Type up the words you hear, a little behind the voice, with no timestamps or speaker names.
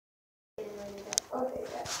Okay,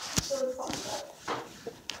 yeah. So let's talk about it.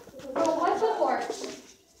 So what's a whore?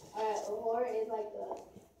 A whore is like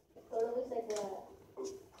sort of looks like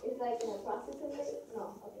it's like in a prostitute way. No,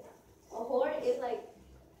 okay. A whore is like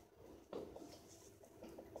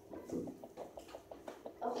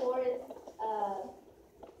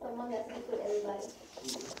someone that sleeps with everybody.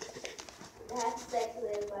 That has sex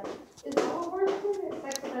with everybody. Is that what whores do?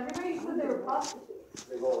 Sex with everybody? You said they were prostitutes.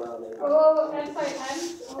 They go around. Oh, I'm sorry.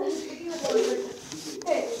 I'm speaking with one person.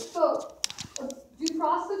 Okay, so do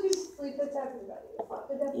prostitutes sleep with everybody? That's not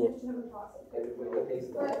the definition of a prostitute. Everybody that pays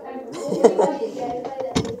them. But Everybody that pays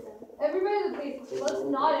them. everybody that pays them. Let's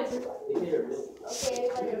not everybody. They pay their bills. Okay,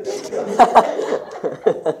 everybody that pays them.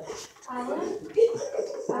 Alan,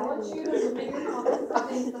 I want you to limit your comments to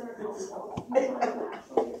things that are helpful. You want to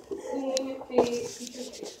actually being a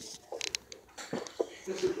teacher.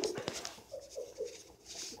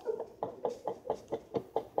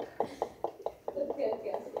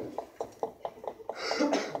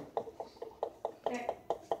 Okay.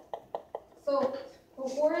 So, a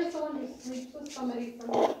whore is someone who sleeps with somebody for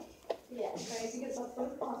money. Yeah. Okay, because that's what a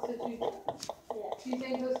prostitute does. Yeah. Do you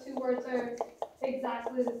think those two words are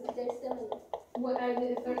exactly the same? They're similar. What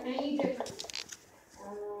is there any difference?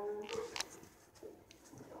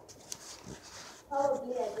 Probably,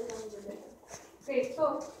 yeah, there's only the difference. Okay, so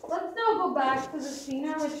let's now go back to the scene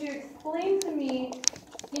in which you explained to me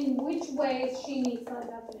in which ways she meets that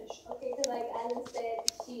definition. Okay, so like Alan said,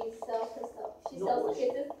 she sells herself. She sells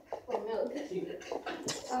kisses for milk.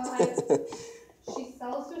 She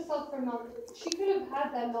sells herself for milk. She could have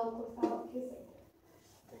had that milk without kissing.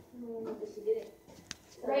 But she didn't.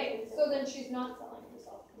 Right, so then she's not selling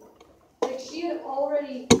herself for milk. Like she had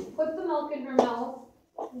already put the milk in her mouth,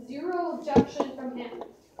 zero objection from him.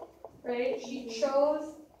 Right? She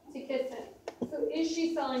chose to kiss him. So is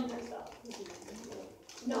she selling herself?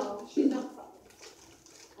 No, she's not selling.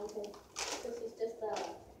 Okay. So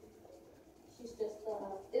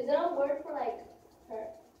is there a word for like her?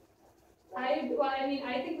 I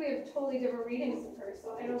think we have totally different readings of her,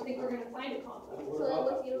 so I don't think we're going to find a conflict. So then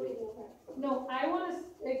what's your reading of her? No, I want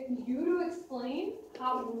you to explain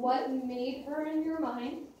what made her in your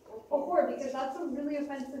mind a whore, because that's a really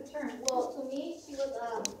offensive term. Well, to me, she was,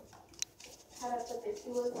 how do I put this?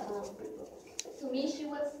 To me, she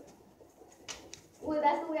was, well,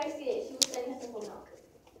 that's the way I see it. She was selling herself for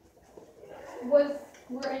milk.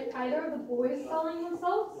 Were either of the boys selling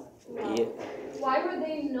themselves? No. Yeah. Why were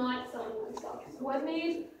they not selling themselves? What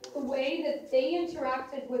made the way that they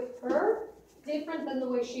interacted with her different than the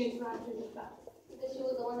way she interacted with them? Because she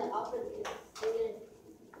was the one that offered the kiss. They didn't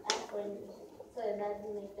ask for anything. So that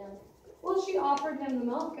didn't make them. Well, she offered him the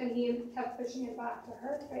milk and he kept pushing it back to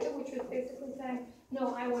her, right? Which was basically saying,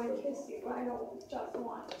 no, I want to kiss you. I don't just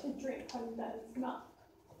want to drink condensed milk.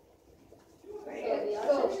 Right?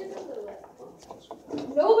 So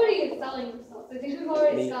nobody is selling themselves. I think we've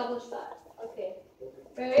already established that. Okay.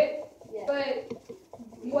 Right? Yeah. But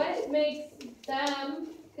what makes them,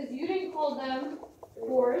 because you didn't call them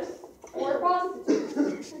whores or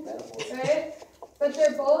prostitutes, right? But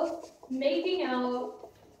they're both making out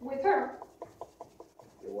with her.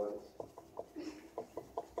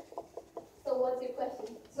 So what's your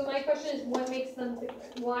question? So my question is, what makes them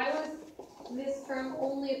different? Why was this term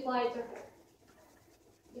only applied to her?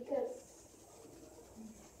 Because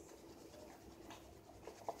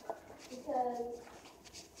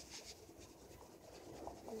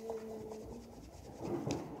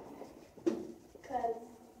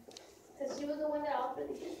she was the one that offered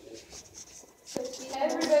the kisses.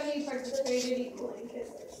 Everybody participated equally in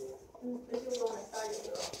kisses. But she was the one that started it,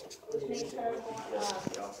 which makes her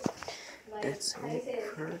more like, It's how do you say it?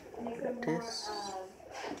 Makes her more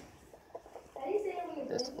how do you say it when you're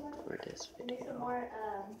doing something? for this It makes her more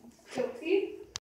Guilty.